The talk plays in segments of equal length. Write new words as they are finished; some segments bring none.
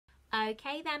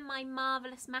Okay then, my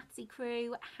marvellous mathsy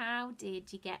crew, how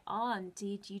did you get on?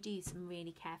 Did you do some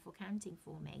really careful counting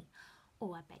for me?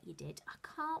 Oh, I bet you did. I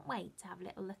can't wait to have a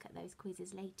little look at those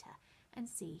quizzes later and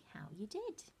see how you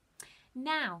did.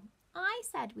 Now, I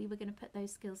said we were going to put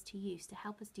those skills to use to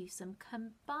help us do some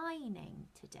combining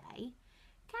today.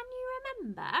 Can you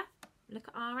remember? Look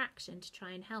at our action to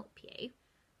try and help you.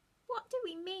 What do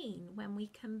we mean when we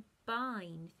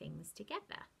combine things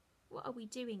together? What are we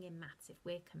doing in maths if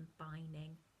we're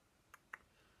combining?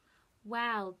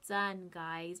 Well done,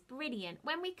 guys. Brilliant.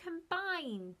 When we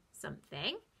combine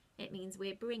something, it means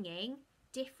we're bringing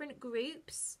different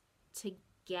groups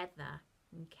together.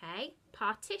 Okay?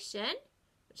 Partition,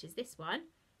 which is this one,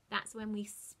 that's when we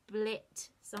split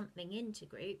something into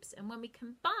groups. And when we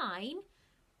combine,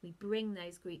 we bring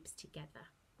those groups together.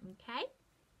 Okay?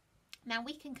 Now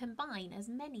we can combine as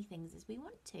many things as we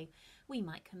want to. We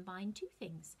might combine 2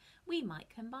 things. We might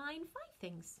combine 5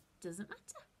 things. Doesn't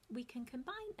matter. We can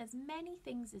combine as many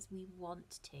things as we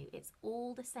want to. It's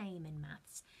all the same in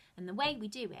maths. And the way we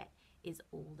do it is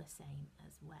all the same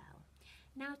as well.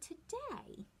 Now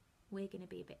today we're going to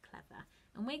be a bit clever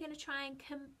and we're going to try and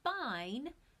combine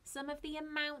some of the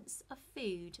amounts of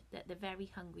food that the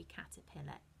very hungry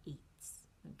caterpillar eats.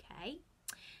 Okay?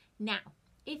 Now,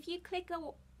 if you click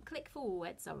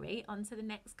forward onto the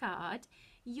next card,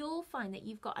 you'll find that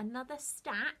you've got another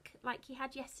stack like you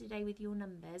had yesterday with your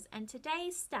numbers, and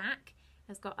today's stack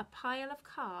has got a pile of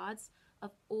cards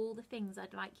of all the things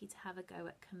I'd like you to have a go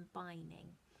at combining.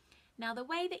 Now the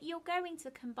way that you're going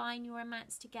to combine your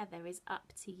amounts together is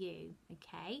up to you,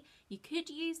 okay? You could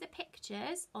use the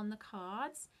pictures on the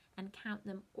cards and count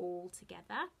them all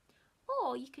together.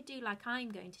 Or you could do like I'm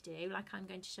going to do, like I'm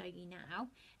going to show you now,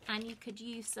 and you could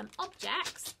use some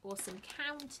objects or some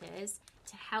counters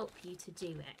to help you to do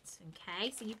it,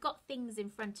 okay? So you've got things in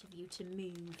front of you to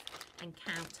move and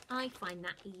count. I find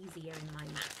that easier in my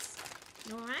maths.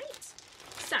 All right?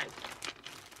 So,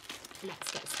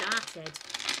 let's get started.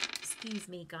 Excuse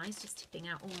me, guys, just tipping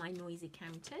out all my noisy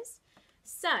counters.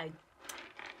 So,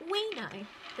 we know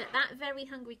that very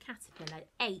hungry caterpillar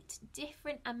ate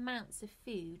different amounts of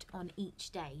food on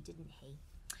each day, didn't he?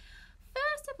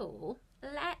 First of all,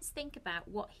 let's think about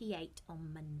what he ate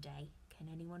on Monday. Can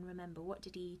anyone remember? What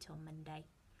did he eat on Monday?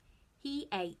 He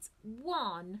ate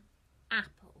 1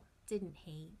 apple, didn't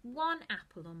he? 1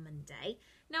 apple on Monday.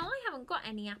 Now, I haven't got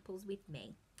any apples with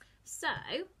me. So,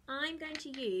 I'm going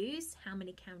to use, how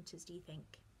many counters do you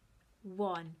think?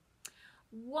 1.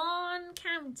 1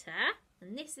 counter.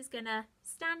 And this is going to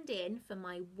stand in for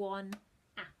my 1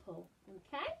 apple,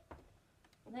 okay?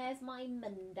 There's my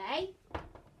Monday,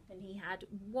 and he had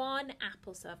 1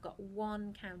 apple, so I've got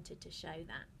 1 counter to show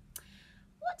that.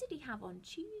 What did he have on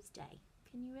Tuesday?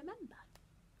 Can you remember?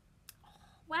 Oh,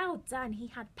 well done. He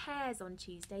had pears on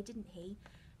Tuesday, didn't he?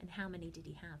 And how many did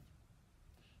he have?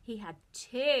 He had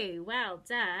 2. Well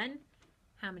done.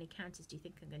 How many counters do you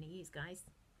think I'm going to use, guys?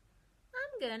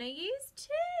 I'm going to use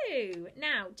 2.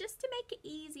 Now, just to make it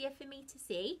easier for me to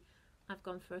see, I've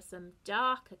gone for some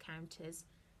darker counters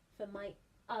for my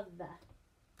other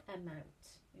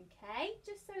amount. Okay,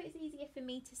 just so it's easier for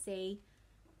me to see.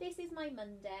 This is my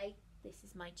Monday, this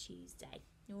is my Tuesday.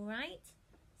 All right,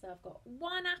 so I've got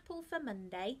 1 apple for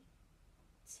Monday,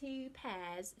 2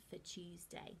 pears for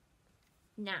Tuesday.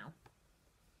 Now,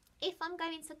 if I'm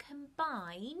going to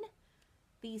combine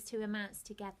these 2 amounts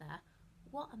together,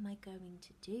 what am I going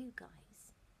to do, guys?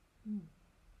 Can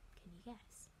you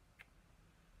guess?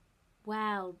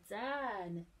 Well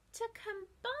done. To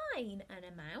combine an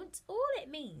amount, all it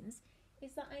means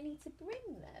is that I need to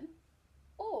bring them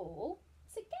all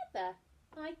together.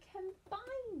 I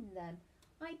combine them.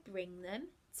 I bring them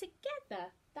together.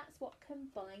 That's what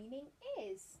combining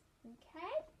is,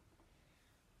 okay?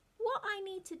 What I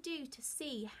need to do to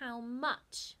see how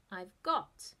much I've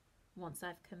got once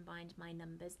I've combined my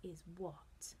numbers is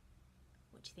what?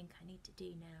 What do you think I need to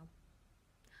do now?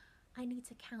 I need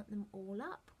to count them all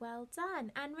up. Well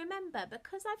done. And remember,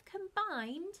 because I've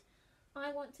combined,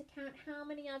 I want to count how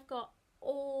many I've got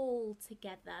all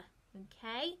together,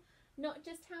 okay? Not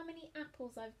just how many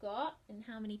apples I've got and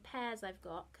how many pears I've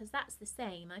got, because that's the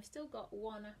same. I've still got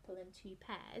 1 apple and 2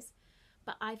 pears,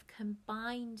 but I've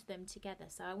combined them together.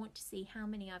 So I want to see how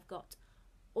many I've got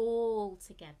all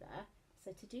together.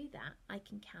 So to do that, I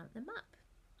can count them up.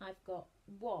 I've got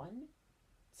 1,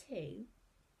 2,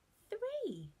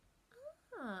 3.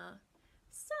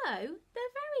 So the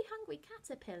very hungry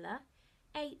caterpillar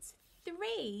ate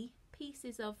 3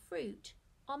 pieces of fruit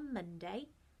on Monday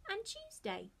and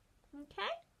Tuesday.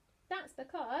 Okay, that's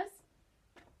because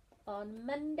on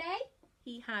Monday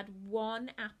he had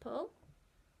 1 apple.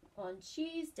 On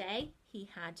Tuesday he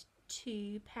had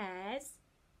 2 pears.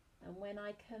 And when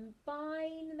I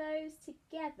combine those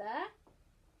together,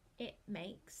 it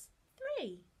makes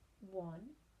 3. 1,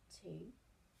 2,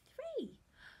 3.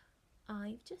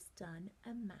 I've just done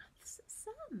a maths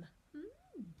sum.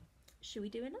 Should we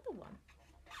do another one?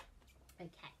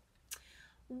 Okay.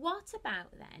 What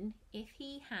about then if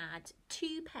he had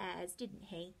 2 pears, didn't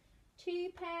he? 2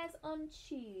 pears on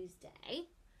Tuesday.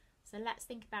 So let's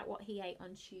think about what he ate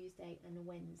on Tuesday and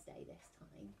Wednesday this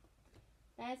time.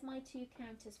 There's my 2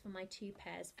 counters for my 2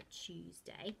 pears for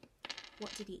Tuesday.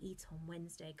 What did he eat on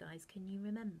Wednesday, guys? Can you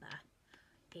remember?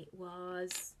 It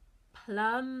was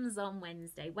plums on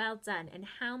Wednesday. Well done. And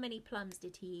how many plums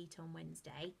did he eat on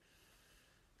Wednesday?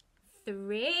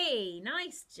 3.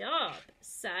 Nice job.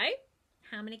 So,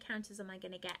 how many counters am I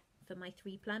going to get for my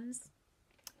 3 plums?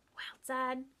 Well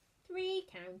done. 3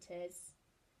 counters.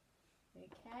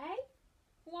 Okay.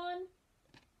 1,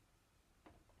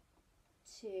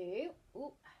 2,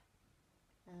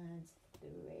 and 3.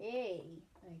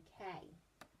 Okay.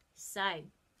 So,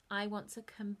 I want to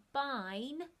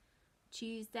combine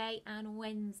Tuesday and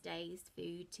Wednesday's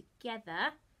food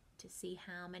together to see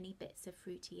how many bits of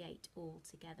fruit he ate all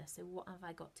together. So what have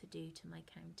I got to do to my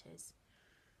counters?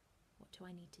 What do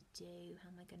I need to do? How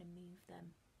am I going to move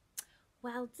them?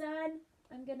 Well done.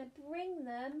 I'm going to bring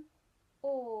them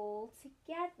all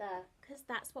together because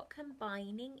that's what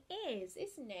combining is,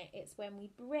 isn't it? It's when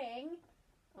we bring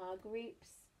our groups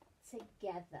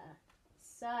together.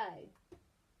 So,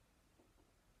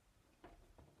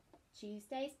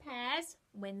 Tuesday's pears,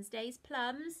 Wednesday's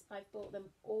plums. I've brought them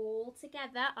all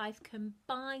together. I've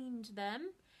combined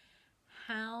them.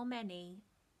 How many?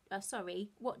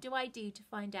 What do I do to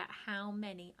find out how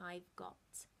many I've got?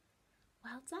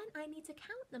 Well done. I need to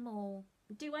count them all.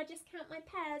 Do I just count my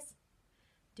pears?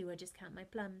 Do I just count my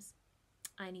plums?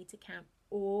 I need to count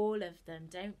all of them,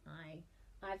 don't I?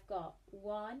 I've got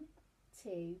 1,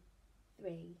 2,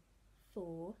 3,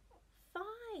 4, 5.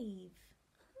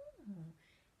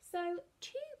 So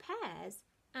 2 pears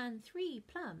and 3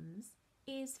 plums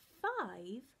is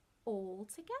 5 all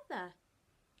together.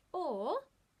 Or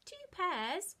 2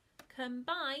 pears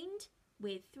combined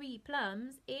with 3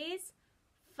 plums is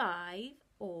 5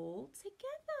 all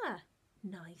together.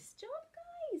 Nice job,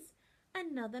 guys.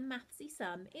 Another mathsy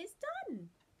sum is done.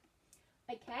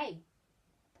 Okay,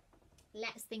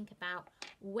 let's think about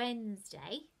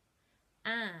Wednesday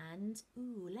and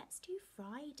let's do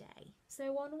Friday.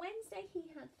 So on Wednesday he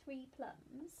had 3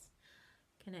 plums.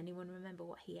 Can anyone remember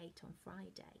what he ate on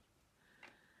Friday?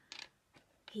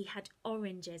 He had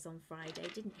oranges on Friday,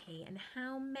 didn't he? And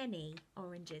how many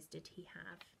oranges did he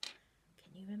have?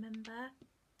 Can you remember?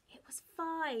 It was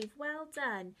 5. Well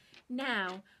done.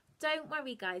 Now, don't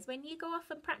worry, guys. When you go off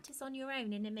and practice on your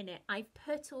own in a minute, I've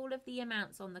put all of the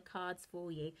amounts on the cards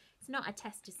for you. It's not a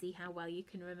test to see how well you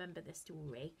can remember the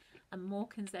story. I'm more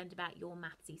concerned about your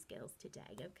mathsy skills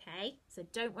today, okay? So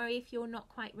don't worry if you're not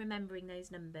quite remembering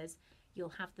those numbers. You'll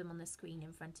have them on the screen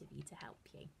in front of you to help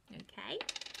you, okay?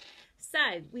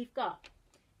 So we've got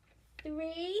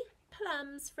 3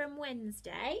 plums from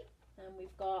Wednesday, and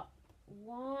we've got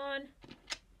 1,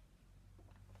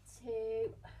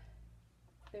 2,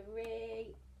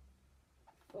 3,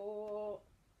 4,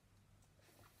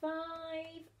 5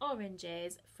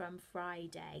 oranges from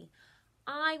Friday.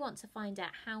 I want to find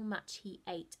out how much he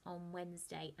ate on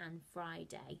Wednesday and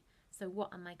Friday. So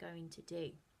what am I going to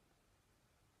do?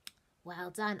 Well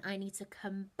done. I need to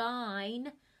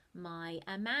combine my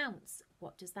amounts.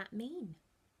 What does that mean?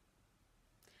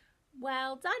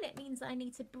 Well done. It means I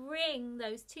need to bring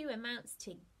those 2 amounts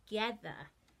together.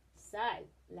 So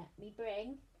let me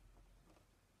bring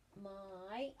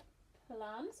my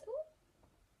plums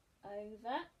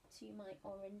over to my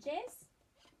oranges.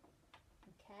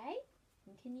 Okay,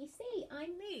 and can you see I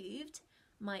moved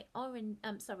my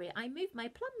I moved my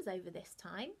plums over this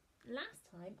time.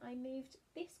 Last time I moved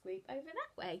this group over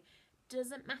that way.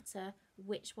 Doesn't matter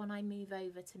which one I move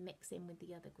over to mix in with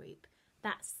the other group.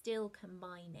 That's still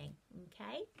combining,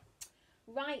 okay?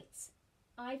 Right,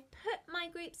 I've put my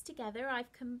groups together.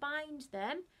 I've combined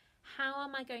them. How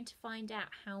am I going to find out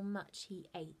how much he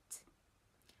ate?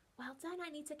 Well done, I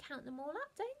need to count them all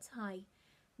up, don't I?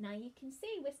 Now you can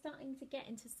see we're starting to get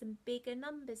into some bigger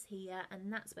numbers here,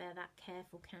 and that's where that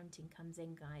careful counting comes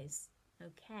in, guys.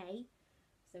 Okay,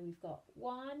 so we've got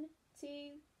 1, 2,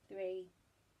 3,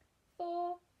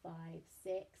 4, 5,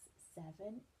 6,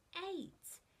 7, 8.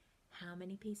 How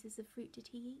many pieces of fruit did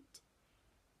he eat?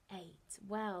 8.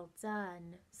 Well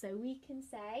done. So we can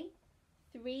say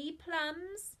 3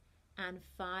 plums and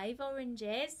 5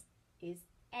 oranges is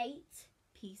 8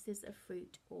 pieces of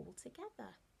fruit all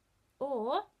together.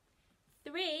 Or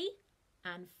 3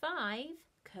 and 5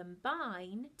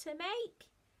 combine to make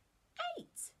 8.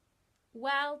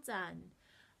 Well done.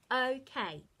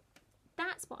 Okay,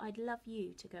 that's what I'd love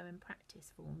you to go and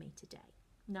practice for me today.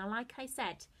 Now, like I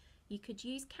said, you could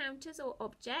use counters or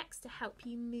objects to help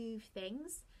you move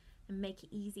things and make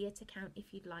it easier to count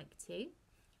if you'd like to.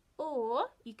 Or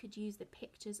you could use the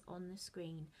pictures on the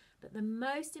screen. But the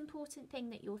most important thing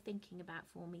that you're thinking about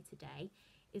for me today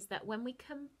is that when we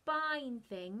combine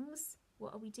things,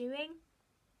 what are we doing?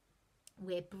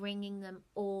 We're bringing them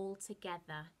all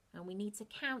together. And we need to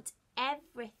count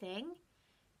everything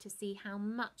to see how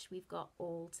much we've got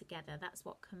all together. That's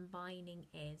what combining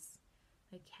is.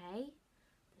 Okay?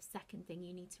 The second thing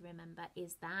you need to remember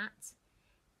is that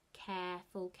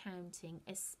careful counting,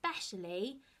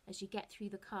 especially as you get through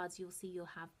the cards, you'll see you'll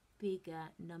have bigger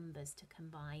numbers to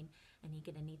combine and you're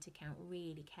going to need to count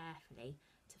really carefully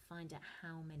to find out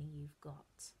how many you've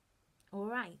got. All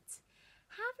right,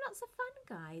 have lots of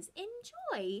fun, guys.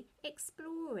 Enjoy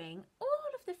exploring all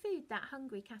of the food that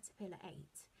Hungry Caterpillar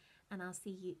ate, and I'll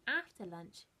see you after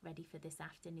lunch ready for this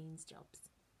afternoon's jobs.